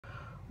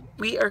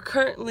We are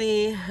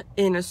currently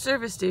in a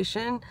service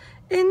station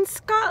in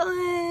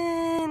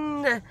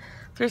Scotland.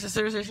 There's a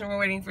service station, we're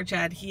waiting for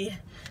Chad. He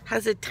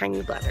has a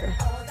tiny bladder.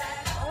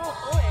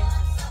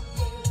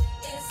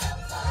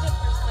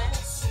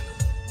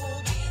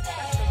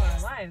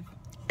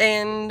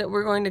 And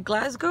we're going to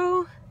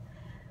Glasgow,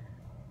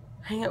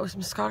 hang out with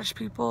some Scottish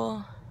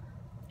people.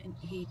 And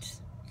eat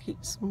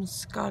some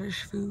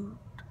Scottish food.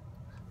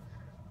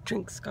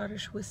 Drink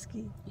Scottish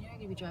whiskey. You're not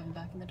gonna be driving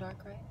back in the dark,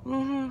 right?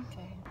 Mm-hmm.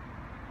 Okay.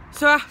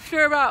 So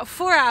after about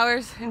 4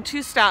 hours and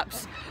 2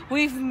 stops,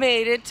 we've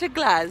made it to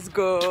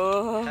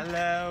Glasgow.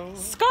 Hello.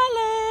 Scotland!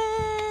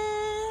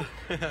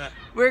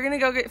 We're gonna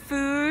go get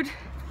food.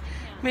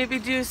 Maybe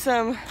do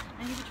some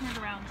I need to turn it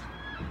around.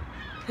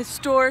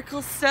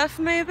 Historical stuff,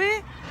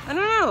 maybe? I don't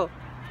know.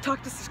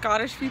 Talk to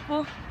Scottish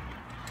people.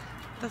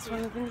 That's one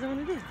of the things I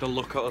want to do. They'll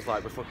look at us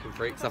like we're fucking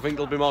freaks. I think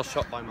they'll be more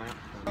shocked by my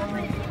accent.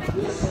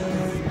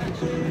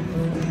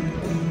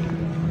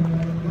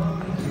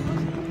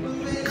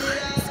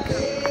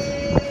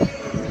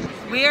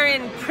 We are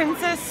in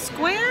Princess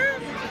Square.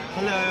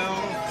 Hello.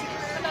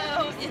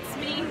 Hello, it's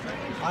me.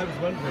 I was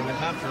wondering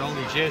if after all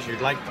these years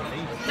you'd like to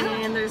leave.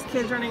 And there's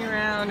kids running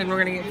around and we're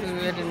gonna get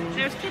food and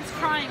There's kids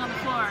crying on the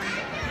floor.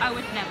 I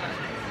would never.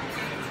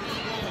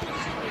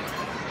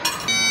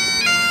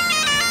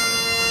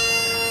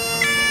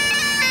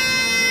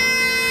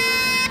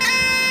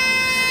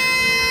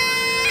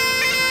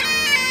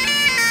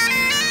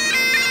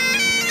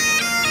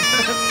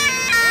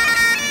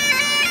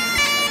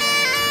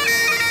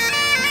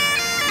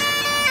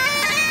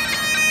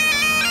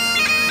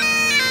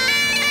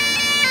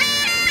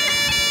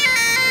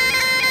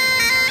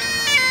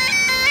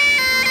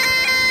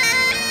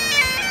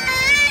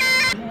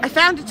 I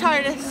found a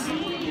TARDIS,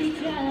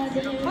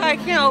 but I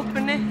can't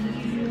open it.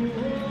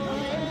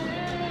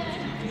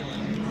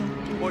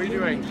 What are you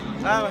doing?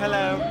 Oh,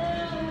 hello.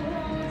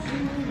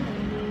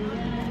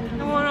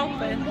 It won't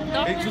open.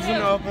 It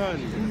doesn't open.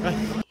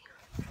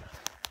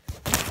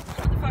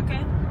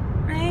 Motherfucker.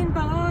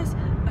 Rainbows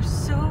are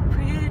so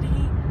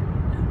pretty.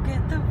 Look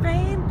at the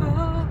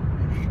rainbow.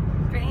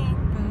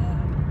 Rainbow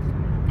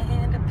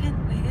and a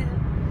pinwheel.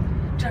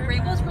 The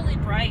rainbow's really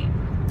bright.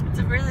 It's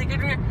a really good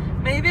rainbow.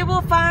 Maybe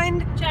we'll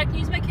find. Chad, can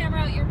you use my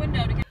camera out your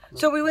window to get.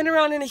 So we went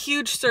around in a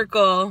huge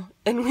circle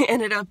and we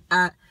ended up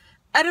at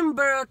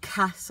Edinburgh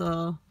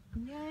Castle.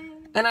 Yay.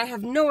 And I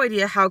have no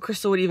idea how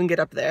Crystal would even get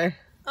up there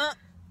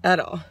at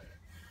all.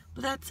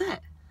 But that's it.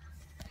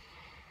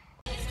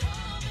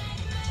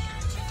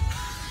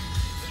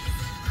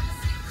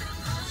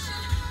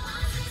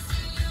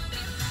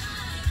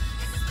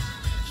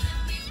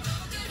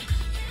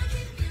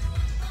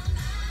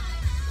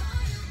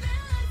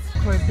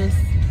 For this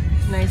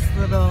nice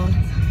little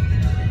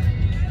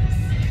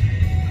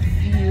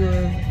view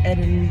of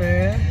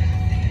Edinburgh.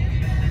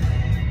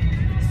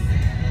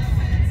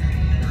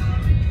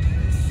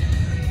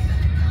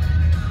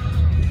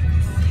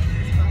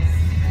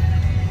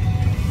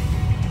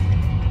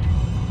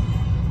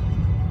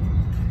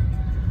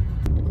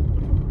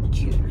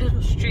 Cute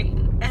little street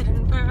in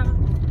Edinburgh.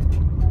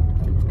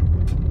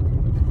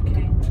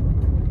 Okay.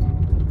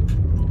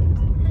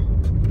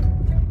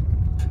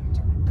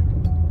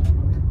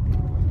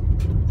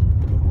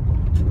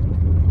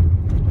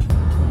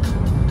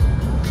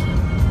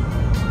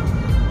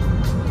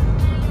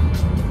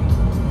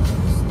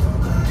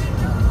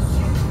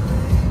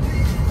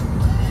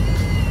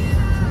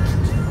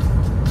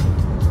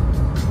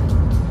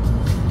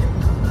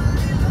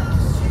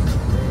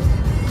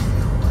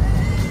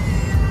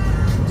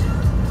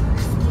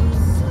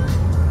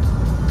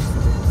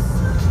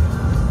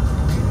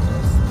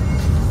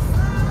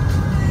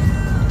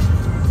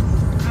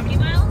 How many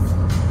miles?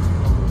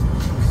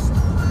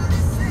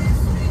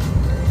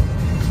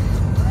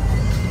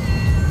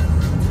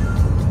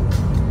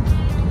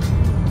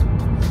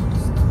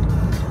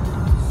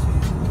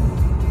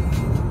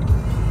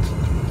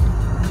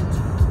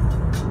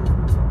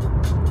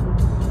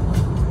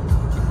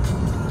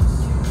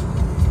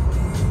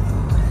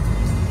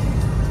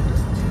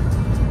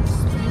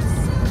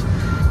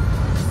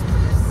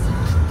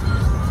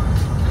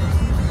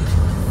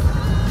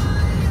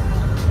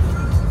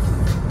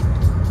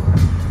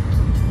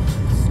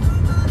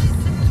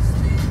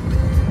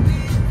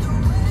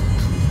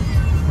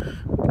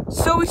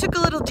 So we took a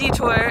little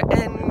detour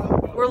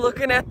and we're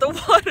looking at the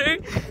water.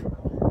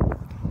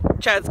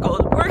 Chad's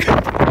gold. We're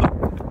gonna go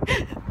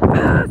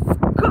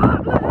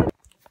Scotland.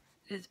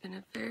 It has been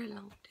a very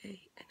long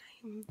day and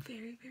I am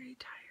very, very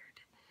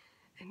tired.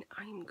 And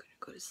I'm gonna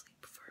go to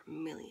sleep for a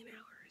million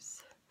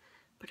hours.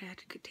 But I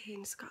had a good day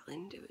in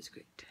Scotland. It was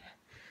great.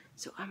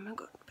 So I'm gonna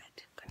go to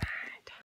bed.